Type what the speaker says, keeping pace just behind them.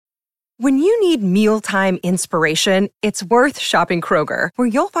When you need mealtime inspiration, it's worth shopping Kroger, where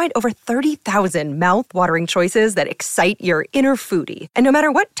you'll find over 30,000 mouth-watering choices that excite your inner foodie. And no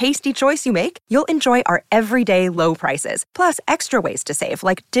matter what tasty choice you make, you'll enjoy our everyday low prices, plus extra ways to save,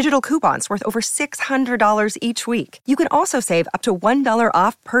 like digital coupons worth over $600 each week. You can also save up to $1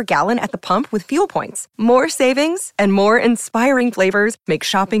 off per gallon at the pump with fuel points. More savings and more inspiring flavors make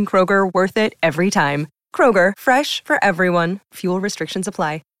shopping Kroger worth it every time. Kroger, fresh for everyone. Fuel restrictions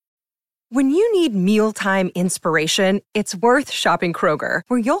apply. When you need mealtime inspiration, it's worth shopping Kroger,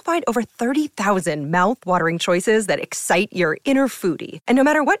 where you'll find over 30,000 mouth-watering choices that excite your inner foodie. And no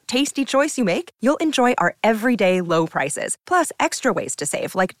matter what tasty choice you make, you'll enjoy our everyday low prices, plus extra ways to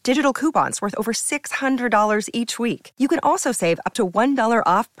save, like digital coupons worth over $600 each week. You can also save up to $1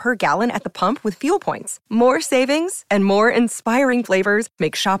 off per gallon at the pump with fuel points. More savings and more inspiring flavors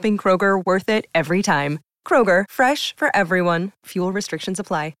make shopping Kroger worth it every time. Kroger, fresh for everyone. Fuel restrictions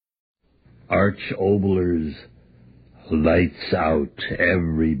apply. Arch Oboler's Lights Out,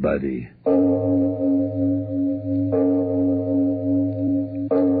 Everybody.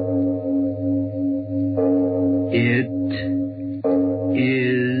 It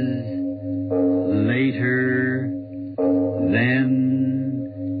is later than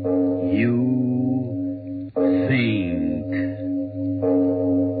you think.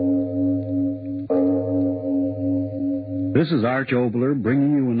 This is Arch Oboler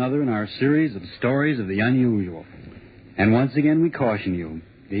bringing you another in our series of stories of the unusual. And once again we caution you,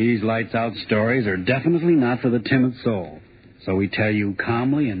 these lights out stories are definitely not for the timid soul. So we tell you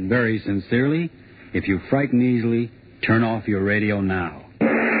calmly and very sincerely, if you frighten easily, turn off your radio now.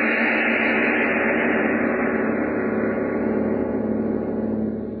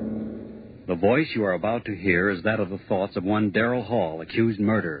 The voice you are about to hear is that of the thoughts of one Darrell Hall, accused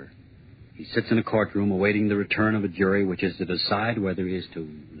murderer. He sits in a courtroom awaiting the return of a jury which is to decide whether he is to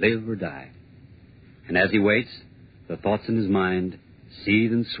live or die. And as he waits, the thoughts in his mind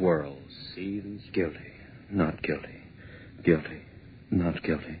seethe and swirl, Guilty, not guilty. Guilty, not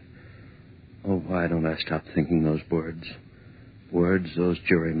guilty. Oh, why don't I stop thinking those words? Words those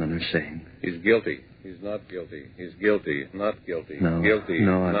jurymen are saying. He's guilty. He's not guilty. He's guilty. Not guilty. No, guilty.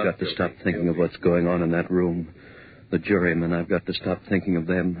 No, I've got to stop thinking of what's going on in that room. The jurymen, I've got to stop thinking of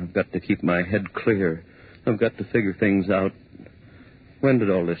them. I've got to keep my head clear. I've got to figure things out. When did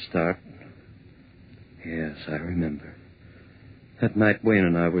all this start? Yes, I remember. That night Wayne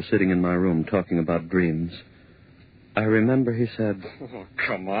and I were sitting in my room talking about dreams. I remember he said... Oh,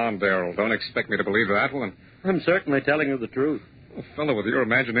 come on, Darrell. Don't expect me to believe that one. I'm certainly telling you the truth. A fellow with your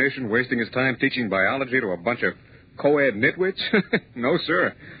imagination wasting his time teaching biology to a bunch of co-ed nitwits? No,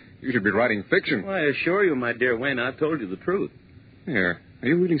 sir. You should be writing fiction. Well, I assure you, my dear Wayne, I've told you the truth. Here. Are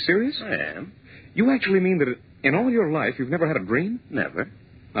you really serious? I am. You actually mean that in all your life you've never had a dream? Never.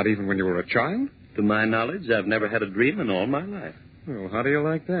 Not even when you were a child? To my knowledge, I've never had a dream in all my life. Well, how do you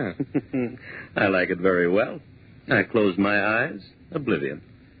like that? I like it very well. I close my eyes, oblivion.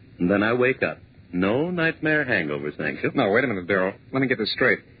 And then I wake up. No nightmare hangovers, thank you. Now, wait a minute, Darrell. Let me get this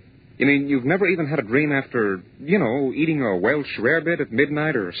straight. You mean you've never even had a dream after, eating a Welsh rarebit at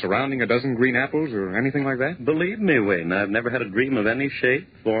midnight or surrounding a dozen green apples or anything like that? Believe me, Wayne, I've never had a dream of any shape,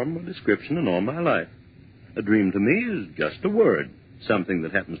 form, or description in all my life. A dream to me is just a word, something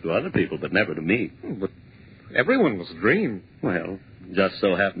that happens to other people, but never to me. But everyone must dream. Well, just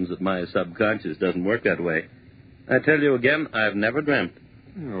so happens that my subconscious doesn't work that way. I tell you again, I've never dreamt.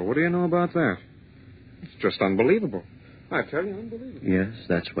 Oh, what do you know about that? It's just unbelievable. I tell you, unbelievable. Yes,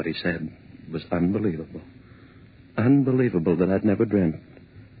 that's what he said. It was unbelievable. Unbelievable that I'd never dreamt.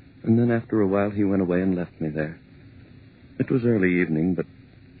 And then after a while, he went away and left me there. It was early evening, but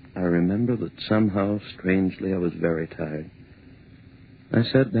I remember that somehow, strangely, I was very tired. I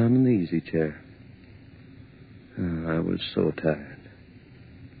sat down in the easy chair. Oh, I was so tired.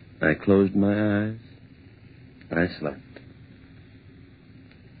 I closed my eyes. I slept.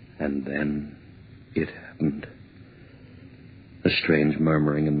 And then it happened. A strange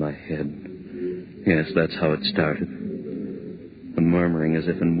murmuring in my head. Yes, that's how it started. A murmuring as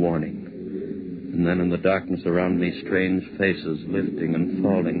if in warning. And then in the darkness around me, strange faces lifting and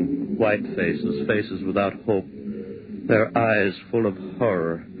falling. White faces, faces without hope. Their eyes full of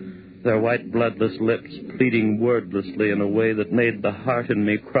horror. Their white, bloodless lips pleading wordlessly in a way that made the heart in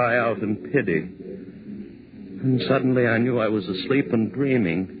me cry out in pity. And suddenly I knew I was asleep and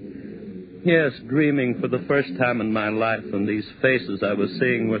dreaming. Yes, dreaming for the first time in my life, and these faces I was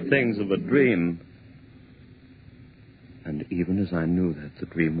seeing were things of a dream. And even as I knew that, the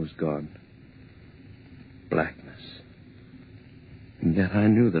dream was gone. Blackness. And yet I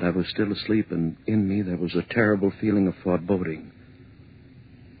knew that I was still asleep, and in me there was a terrible feeling of foreboding.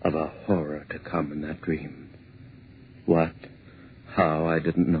 A of a horror to come in that dream. What? How? I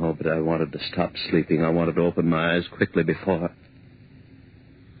didn't know, but I wanted to stop sleeping. I wanted to open my eyes quickly before...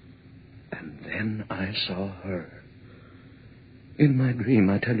 And then I saw her. In my dream,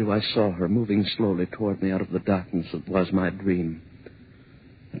 I tell you, I saw her moving slowly toward me out of the darkness that was my dream.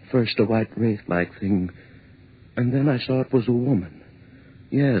 At first, a white wraith-like thing, and then I saw it was a woman.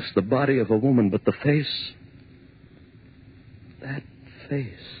 Yes, the body of a woman, but the face... That face...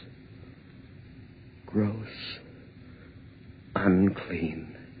 Gross.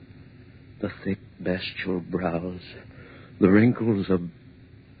 Unclean. The thick, bestial brows. The wrinkles of...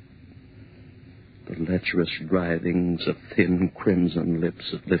 The lecherous writhings of thin crimson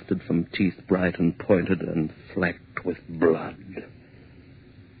lips that lifted from teeth bright and pointed and flecked with blood.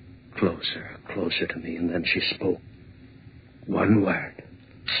 Closer, closer to me, and then she spoke. One word.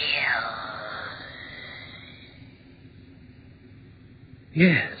 Kill.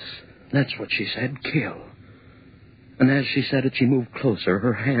 Yes, that's what she said, kill. And as she said it, she moved closer.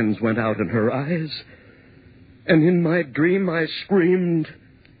 Her hands went out in her eyes. And in my dream, I screamed...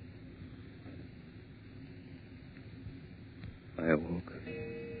 I awoke.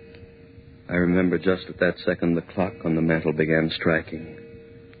 I remember just at that second the clock on the mantel began striking.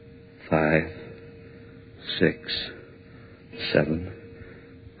 5, 6, 7.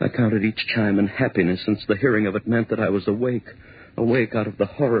 I counted each chime in happiness, since the hearing of it meant that I was awake out of the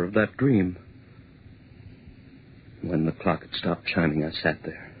horror of that dream. When the clock had stopped chiming, I sat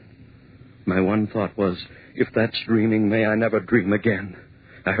there. My one thought was, if that's dreaming, may I never dream again.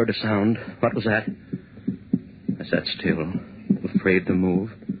 I heard a sound. What was that? I sat still, afraid to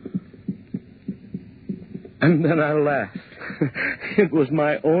move. And then I laughed. It was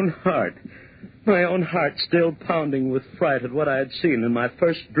my own heart. My own heart still pounding with fright at what I had seen in my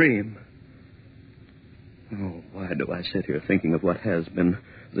first dream. Oh, why do I sit here thinking of what has been?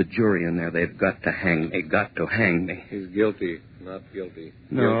 The jury in there, they've got to hang me, got to hang me. He's guilty, not guilty.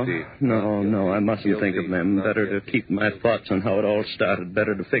 No, guilty, no, I mustn't guilty, think of them. Better guilty. to keep my thoughts on how it all started.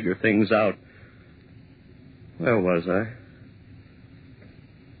 Better to figure things out. Where was I?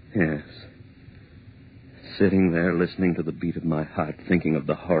 Yes. Sitting there, listening to the beat of my heart, thinking of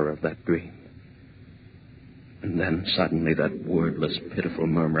the horror of that dream. And then suddenly that wordless, pitiful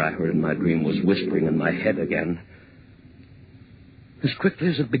murmur I heard in my dream was whispering in my head again. As quickly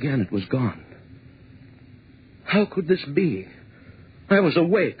as it began, it was gone. How could this be? I was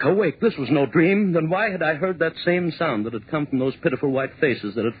awake. This was no dream. Then why had I heard that same sound that had come from those pitiful white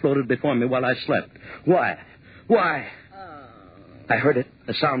faces that had floated before me while I slept? Why? I heard it,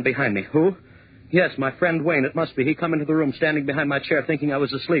 a sound behind me. Who? Yes, my friend Wayne. It must be. He come into the room, standing behind my chair, thinking I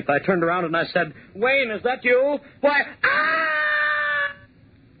was asleep. I turned around and I said, "Wayne, is that you?" Why? Ah!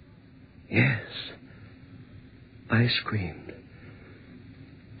 Yes. I screamed.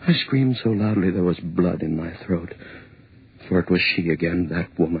 I screamed so loudly there was blood in my throat. For it was she again,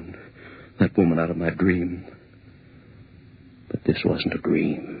 that woman out of my dream. But this wasn't a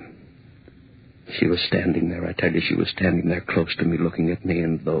dream. She was standing there, I tell you, she was standing there close to me, looking at me,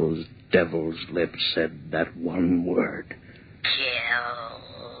 and those devil's lips said that one word. Kill.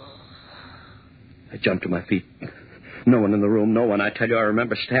 I jumped to my feet. No one in the room, no one. I tell you, I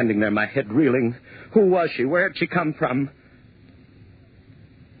remember standing there, my head reeling. Who was she? Where had she come from?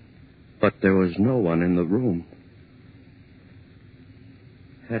 But there was no one in the room.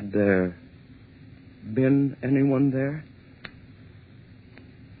 Had there been anyone there?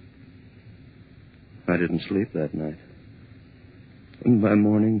 I didn't sleep that night. And by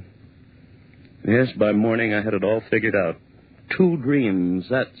morning... Yes, by morning I had it all figured out. 2 dreams,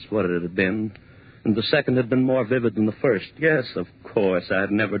 that's what it had been. And the second had been more vivid than the first. Yes, of course, I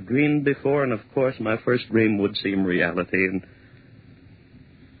had never dreamed before, and of course my first dream would seem reality.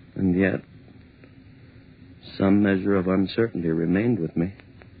 And yet, some measure of uncertainty remained with me.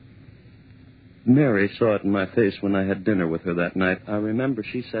 Mary saw it in my face when I had dinner with her that night. I remember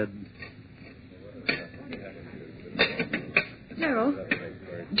she said... Harold,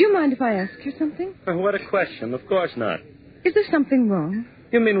 do you mind if I ask you something? What a question. Of course not. Is there something wrong?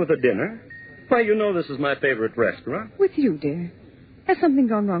 You mean with the dinner? Why, you know this is my favorite restaurant. With you, dear. Has something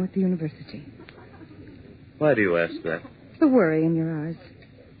gone wrong at the university? Why do you ask that? The worry in your eyes.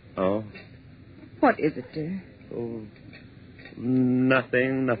 Oh? What is it, dear? Oh,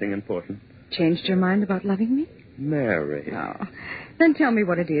 nothing important. Changed your mind about loving me? Mary. Oh, then tell me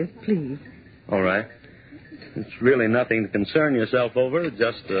what it is, please. All right. It's really nothing to concern yourself over,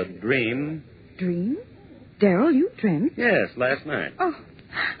 just a dream. Dream? Darrell, you dreamt? Yes, last night. Oh,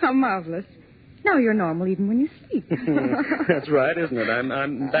 how marvelous. Now you're normal even when you sleep. That's right, isn't it?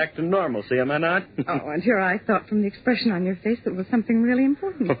 I'm back to normalcy, am I not? Oh, and here I thought from the expression on your face that was something really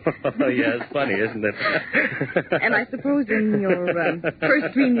important. Yeah, it's funny, isn't it? And I suppose in your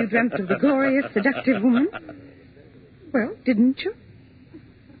first dream you dreamt of the glorious, seductive woman? Well, didn't you?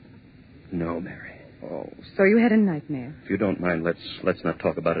 No, Mary. Oh, so you had a nightmare. If you don't mind, let's not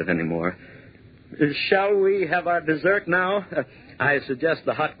talk about it anymore. Shall we have our dessert now? I suggest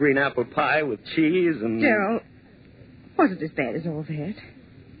the hot green apple pie with cheese and... Gerald, was it as bad as all that?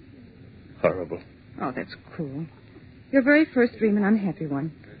 Horrible. Oh, that's cruel. Your very first dream, an unhappy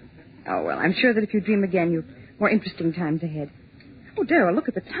one. Oh, well, I'm sure that if you dream again, you've more interesting times ahead. Oh, Darrell, look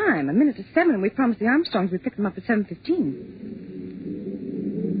at the time. 7:01, and we promised the Armstrongs we'd pick them up at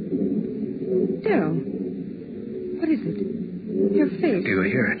 7:15. Darrell, what is it? Your face. Do you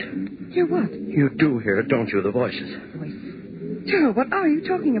hear it? Hear what? You do hear it, don't you, the voices? Voice. Darrell, what are you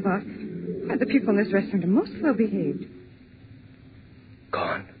talking about? Why, the people in this restaurant are most well behaved.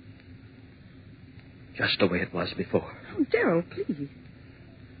 Gone. Just the way it was before. Oh, Darrell, please.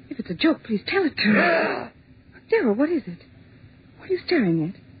 If it's a joke, please tell it to me. Darrell, what is it? What are you staring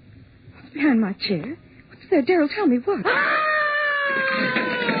at? What's behind my chair? What's there? Darrell, tell me what. Darrell,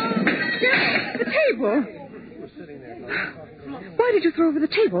 the table. Why did you throw over the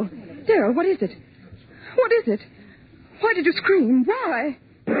table? Darrell, what is it? What is it? Why did you scream? Why?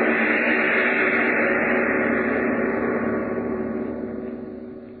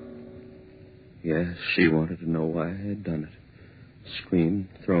 Yes, she wanted to know why I had done it. Screamed,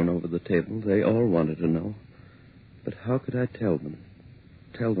 thrown over the table. They all wanted to know. But how could I tell them?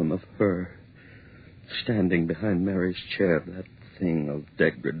 Tell them of her. Standing behind Mary's chair, that thing of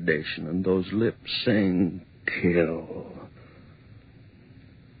degradation, and those lips saying, kill.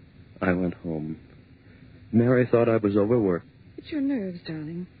 I went home. Mary thought I was overworked. It's your nerves,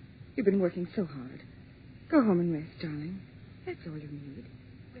 darling. You've been working so hard. Go home and rest, darling. That's all you need.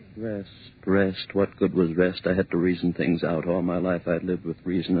 Rest. What good was rest? I had to reason things out. All my life I'd lived with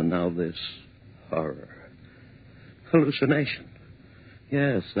reason, and now this horror. Hallucination.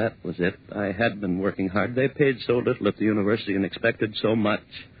 Yes, that was it. I had been working hard. They paid so little at the university and expected so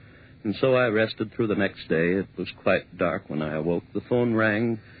much. And so I rested through the next day. It was quite dark when I awoke. The phone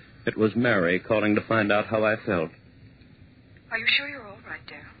rang. It was Mary calling to find out how I felt. Are you sure you're all right,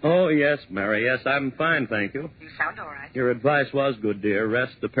 Darrell? Oh, yes, Mary. Yes, I'm fine, thank you. You sound all right. Your advice was good, dear.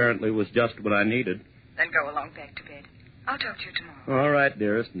 Rest apparently was just what I needed. Then go along back to bed. I'll talk to you tomorrow. All right,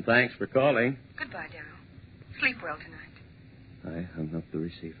 dearest, and thanks for calling. Goodbye, Darrell. Sleep well tonight. I hung up the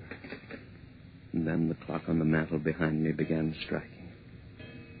receiver. And then the clock on the mantel behind me began striking.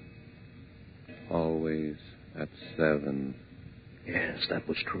 Always at 7. Yes, that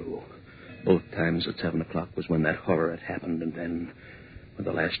was true. Both times at 7 o'clock was when that horror had happened, and then, with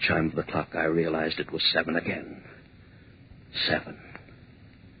the last chime of the clock, I realized it was 7 again. 7.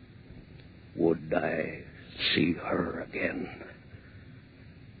 Would I see her again?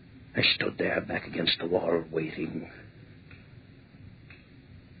 I stood there, back against the wall, waiting.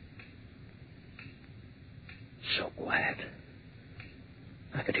 So quiet.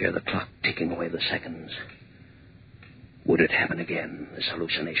 I could hear the clock ticking away the seconds. Would it happen again, this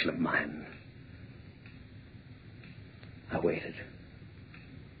hallucination of mine? I waited.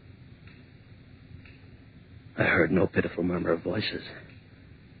 I heard no pitiful murmur of voices.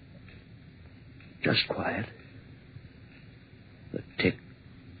 Just quiet. The tick,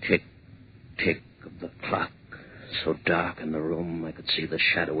 tick, tick of the clock. So dark in the room, I could see the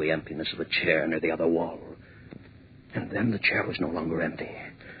shadowy emptiness of a chair near the other wall. And then the chair was no longer empty.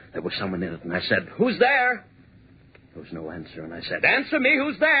 There was someone in it, and I said, "Who's there?" There was no answer, and I said, "Answer me,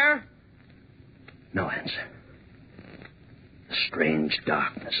 who's there?" No answer. A strange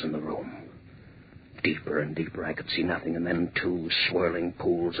darkness in the room. Deeper and deeper, I could see nothing, and then 2 swirling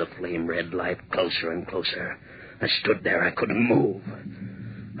pools of flame-red light, closer and closer. I stood there, I couldn't move.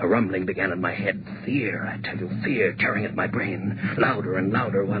 A rumbling began in my head. Fear, I tell you, fear tearing at my brain. Louder and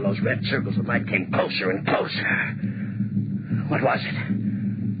louder, while those red circles of light came closer and closer. What was it?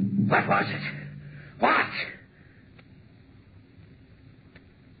 What was it? What?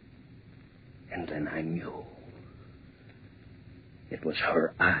 And then I knew. It was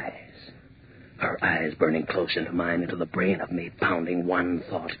her eyes. Her eyes burning close into mine, into the brain of me, pounding one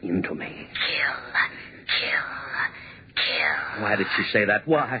thought into me. Kill. Why did she say that?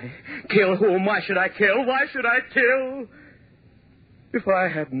 Why? Kill whom? Why should I kill? Why should I kill? If I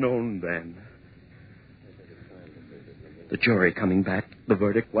had known then. The jury coming back, the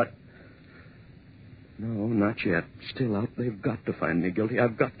verdict, what? No, not yet. Still out. They've got to find me guilty.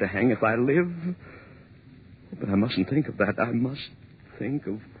 I've got to hang if I live. But I mustn't think of that. I must think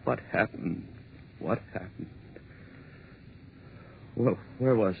of what happened What happened? Well,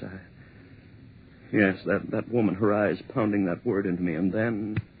 where was I? Yes, that woman, her eyes pounding that word into me, and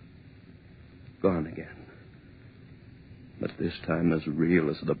then gone again. But this time as real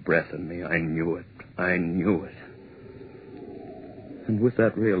as the breath in me. I knew it. I knew it. And with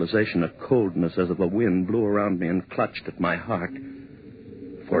that realization, a coldness as of a wind blew around me and clutched at my heart.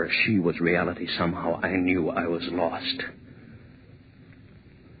 For if she was reality somehow, I knew I was lost.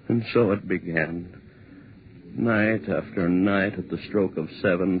 And so it began. Night after night at the stroke of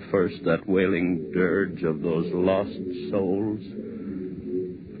 7, first that wailing dirge of those lost souls,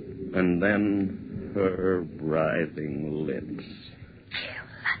 and then her writhing lips.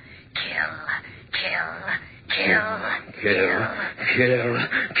 Kill.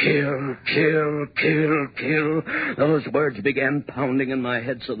 Those words began pounding in my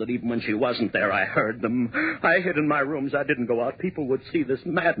head so that even when she wasn't there, I heard them. I hid in my rooms. I didn't go out. People would see this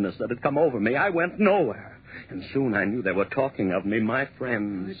madness that had come over me. I went nowhere. And soon I knew they were talking of me, my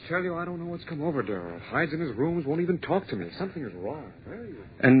friends. I tell you, I don't know what's come over Darrell. Hides in his rooms, won't even talk to me. Something is wrong. Very wrong.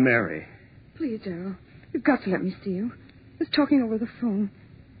 And Mary. Please, Darrell, you've got to let me see you. Just talking over the phone.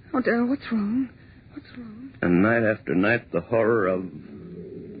 Oh, Darrell, what's wrong? What's wrong? And night after night, the horror of...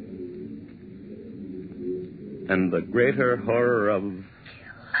 And the greater horror of...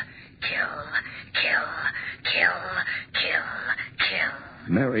 Kill.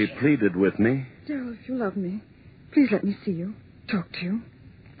 Mary pleaded with me. Darrell, if you love me, please let me see you, talk to you.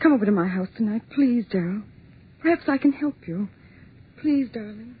 Come over to my house tonight, please, Darrell. Perhaps I can help you. Please,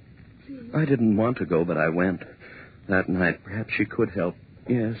 darling, please. I didn't want to go, but I went. That night, perhaps she could help.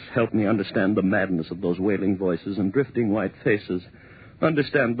 Yes, help me understand the madness of those wailing voices and drifting white faces.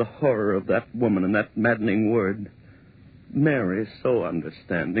 Understand the horror of that woman and that maddening word. Mary, so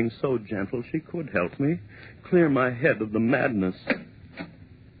understanding, so gentle, she could help me. Clear my head of the madness.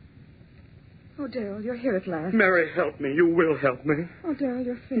 Oh, Darrell, you're here at last. Mary, help me. You will help me. Oh, Darrell,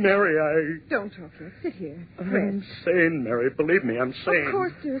 you're fit. Mary, I... Don't talk yet. Sit here. I'm sane, Mary. Believe me, I'm sane. Of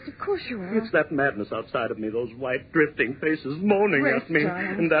course, dearest. Of course you are. It's that madness outside of me, those white, drifting faces moaning Rest, at me. darling.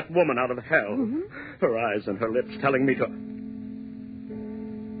 And that woman out of hell. Mm-hmm. Her eyes and her lips telling me to...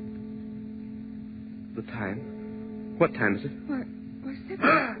 The time? What time is it? Why,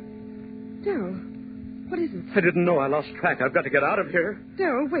 7. Darrell, what is it? I didn't know. I lost track. I've got to get out of here.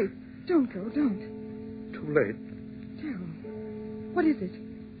 Darrell, wait. Don't go. Don't. Too late. Darrell, what is it?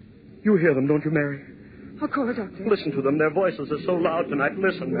 You hear them, don't you, Mary? I'll call a doctor. Listen to them. Their voices are so loud tonight.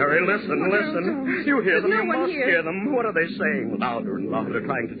 Listen, Mary. Listen. Don't. You hear them. There's no You one must here. hear them. What are they saying? Louder and louder,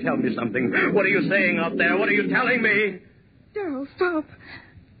 trying to tell me something. What are you saying out there? What are you telling me? Darrell, stop.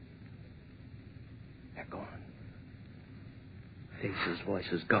 They're gone. Face's voice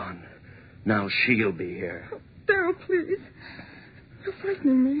is gone. Now she'll be here. Oh, Darrell, please. You're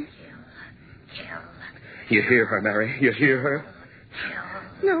frightening me. You hear her, Mary? You hear her?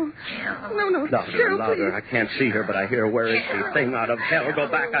 No. Louder Darrell, and louder. please. I can't see her, but I hear her. Where is she? Thing out of hell. Go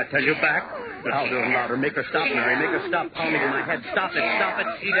back, I tell you, back. Louder and louder. Make her stop, Mary. Make her stop pounding in my head. Stop it.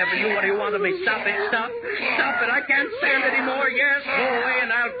 She never you. What do you want of me? Stop it. Stop it. I can't stand anymore. Yes, go away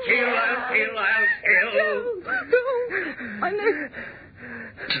and I'll kill. No. I know.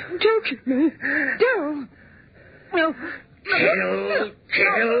 Don't kill me. Darrell. No. Kill.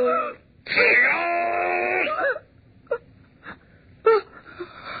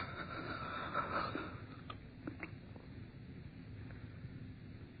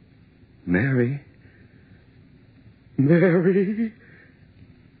 Mary.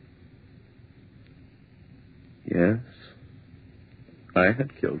 Yes, I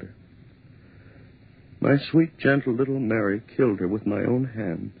had killed her. My sweet, gentle little Mary killed her with my own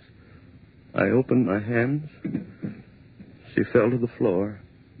hands. I opened my hands. She fell to the floor.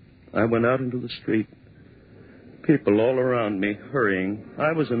 I went out into the street. People all around me, hurrying.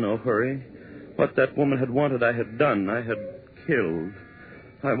 I was in no hurry. What that woman had wanted, I had done. I had killed.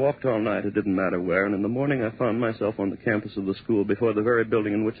 I walked all night, it didn't matter where, and in the morning I found myself on the campus of the school before the very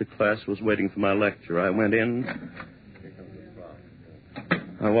building in which a class was waiting for my lecture. I went in.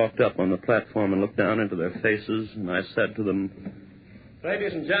 I walked up on the platform and looked down into their faces, and I said to them,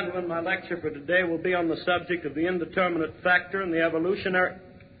 "Ladies and gentlemen, my lecture for today will be on the subject of the indeterminate factor and the evolutionary..."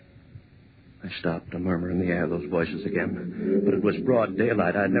 I stopped, a murmur in the air, those voices again. But it was broad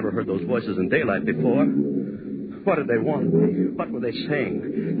daylight. I had never heard those voices in daylight before. What did they want of me? What were they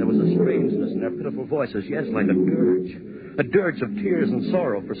saying? There was a strangeness in their pitiful voices. Yes, like a dirge. A dirge of tears and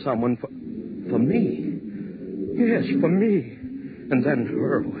sorrow for someone. For me. Yes, for me. And then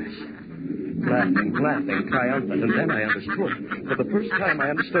her voice. Laughing, triumphant. And then I understood. For the first time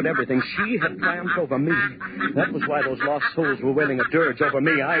I understood everything. She had triumphed over me. That was why those lost souls were wailing a dirge over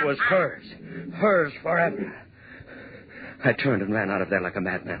me. I was hers. Hers forever. I turned and ran out of there like a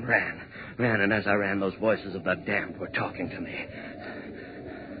madman. Ran, and as I ran, those voices of the damned were talking to me.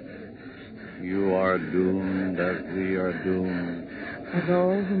 You are doomed as we are doomed. As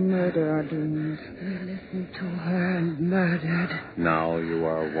all who murder are doomed. We listened to her and murdered. Now you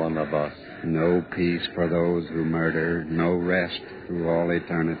are one of us. No peace for those who murder, no rest through all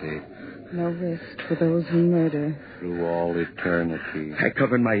eternity. No rest for those who murder. Through all eternity. I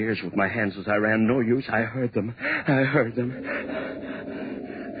covered my ears with my hands as I ran. No use. I heard them.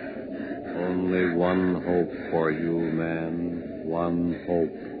 Only one hope for you, man. One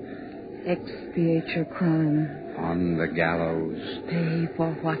hope. Expiate your crime. On the gallows. Pay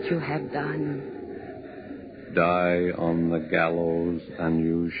for what you have done. Die on the gallows, and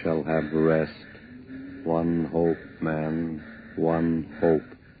you shall have rest. One hope, man. One hope.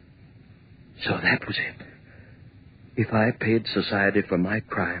 So that was it. If I paid society for my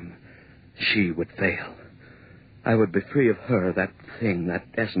crime, she would fail. I would be free of her, that thing, that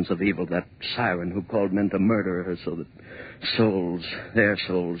essence of evil, that siren who called men to murder her so that their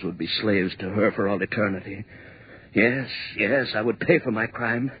souls would be slaves to her for all eternity. Yes, I would pay for my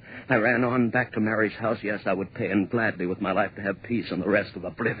crime. I ran on back to Mary's house. Yes, I would pay, and gladly with my life to have peace and the rest of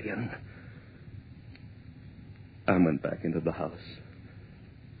oblivion. I went back into the house.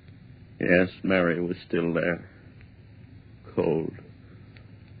 Yes, Mary was still there. Cold.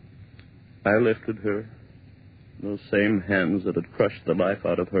 I lifted her. Those same hands that had crushed the life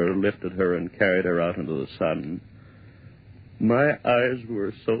out of her lifted her and carried her out into the sun. My eyes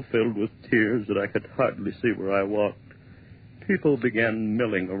were so filled with tears that I could hardly see where I walked. People began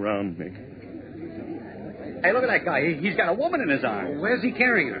milling around me. Hey, look at that guy. He's got a woman in his arms. Where's he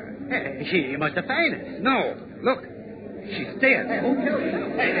carrying her? Hey, she must have fainted. No, look. She's dead. Who killed her?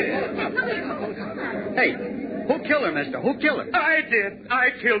 Hey, who killed her, mister? Who killed her? I did. I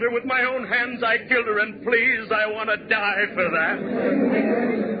killed her with my own hands. I killed her, and please, I want to die for that.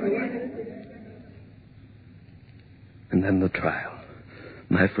 And then the trial.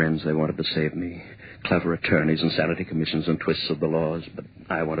 My friends, they wanted to save me. Clever attorneys and sanity commissions and twists of the laws. But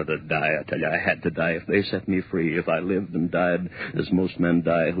I wanted to die. I tell you, I had to die. If they set me free, if I lived and died as most men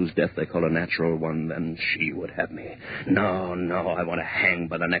die, whose death they call a natural one, then she would have me. No, I want to hang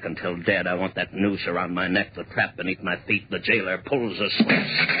by the neck until dead. I want that noose around my neck, the trap beneath my feet. The jailer pulls the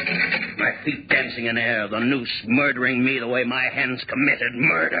switch. My feet dancing in air, the noose murdering me the way my hands committed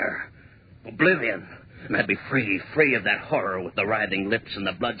murder. Oblivion. And I'd be free of that horror with the writhing lips and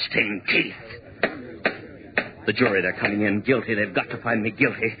the blood-stained teeth. The jury, they're coming in. Guilty. They've got to find me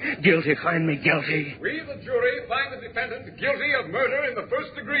guilty. Guilty, find me guilty. We, the jury, find the defendant guilty of murder in the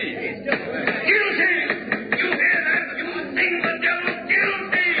first degree. Guilty! You hear that? You sing the devil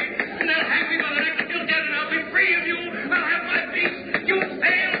guilty! And they'll hang me by the neck until dead, and I'll be free of you. I'll have my peace. You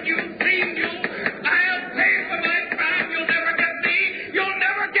failed. You dreamed. I'll pay for my crime. You'll never get me. You'll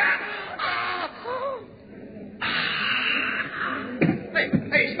never get... Hey,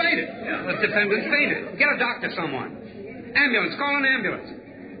 he's fainted. The defendant's fainted. Get a doctor, someone. Ambulance. Call an ambulance.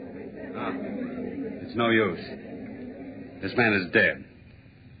 It's no use. This man is dead.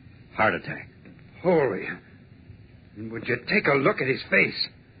 Heart attack. Holy. Would you take a look at his face?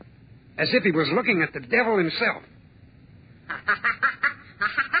 As if he was looking at the devil himself.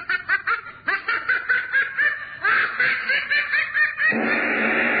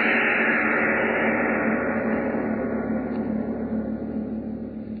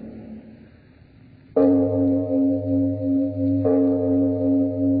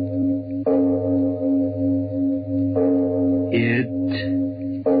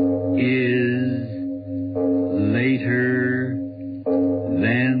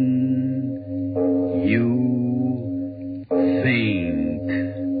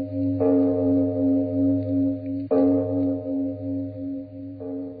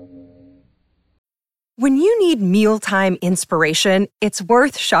 When you need mealtime inspiration, it's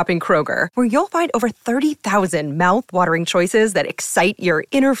worth shopping Kroger, where you'll find over 30,000 mouth-watering choices that excite your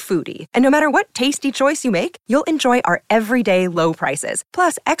inner foodie. And no matter what tasty choice you make, you'll enjoy our everyday low prices,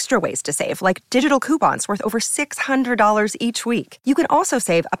 plus extra ways to save, like digital coupons worth over $600 each week. You can also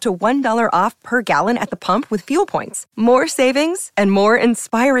save up to $1 off per gallon at the pump with fuel points. More savings and more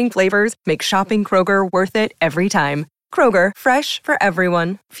inspiring flavors make shopping Kroger worth it every time. Kroger, fresh for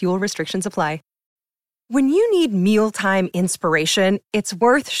everyone. Fuel restrictions apply. When you need mealtime inspiration, it's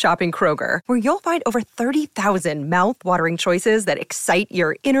worth shopping Kroger, where you'll find over 30,000 mouth-watering choices that excite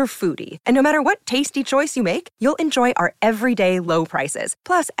your inner foodie. And no matter what tasty choice you make, you'll enjoy our everyday low prices,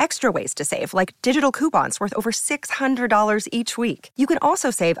 plus extra ways to save, like digital coupons worth over $600 each week. You can also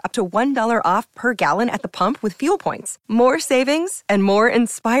save up to $1 off per gallon at the pump with fuel points. More savings and more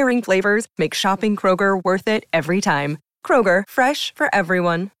inspiring flavors make shopping Kroger worth it every time. Kroger, fresh for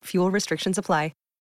everyone. Fuel restrictions apply.